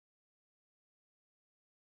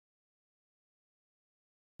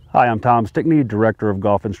Hi, I'm Tom Stickney, Director of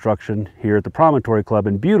Golf Instruction here at the Promontory Club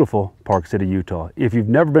in beautiful Park City, Utah. If you've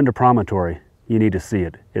never been to Promontory, you need to see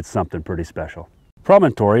it. It's something pretty special.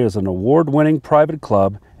 Promontory is an award-winning private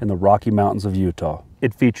club in the Rocky Mountains of Utah.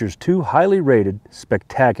 It features two highly rated,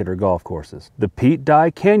 spectacular golf courses, the Pete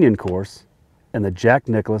Dye Canyon course and the Jack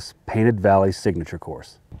Nicklaus Painted Valley Signature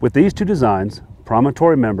course. With these two designs,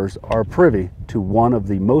 Promontory members are privy to one of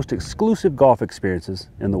the most exclusive golf experiences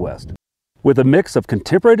in the West. With a mix of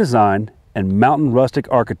contemporary design and mountain rustic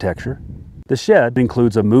architecture, the shed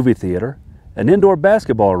includes a movie theater, an indoor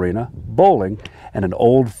basketball arena, bowling, and an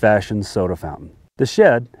old-fashioned soda fountain. The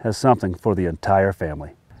shed has something for the entire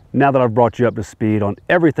family. Now that I've brought you up to speed on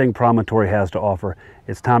everything Promontory has to offer,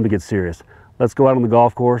 it's time to get serious. Let's go out on the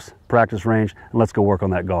golf course, practice range, and let's go work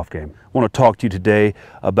on that golf game. I want to talk to you today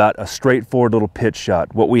about a straightforward little pitch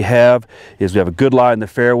shot. What we have is we have a good lie in the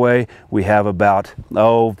fairway. We have about,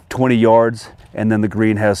 20 yards, and then the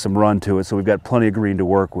green has some run to it, so we've got plenty of green to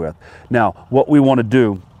work with. Now, what we want to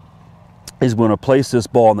do is we want to place this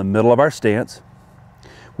ball in the middle of our stance.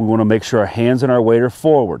 We want to make sure our hands and our weight are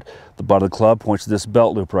forward. The butt of the club points to this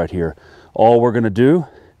belt loop right here. All we're going to do,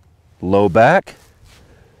 low back,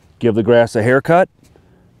 give the grass a haircut,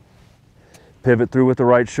 pivot through with the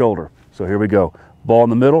right shoulder. So here we go. Ball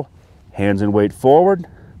in the middle, hands and weight forward,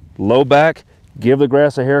 low back, give the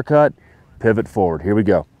grass a haircut, pivot forward. Here we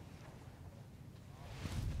go.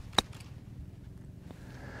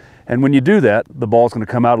 And when you do that, the ball's going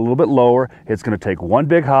to come out a little bit lower. It's going to take one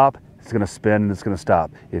big hop, it's going to spin, and it's going to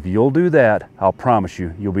stop. If you'll do that, I'll promise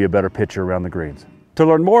you, you'll be a better pitcher around the greens. To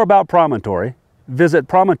learn more about Promontory, visit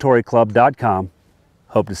promontoryclub.com.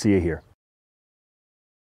 Hope to see you here.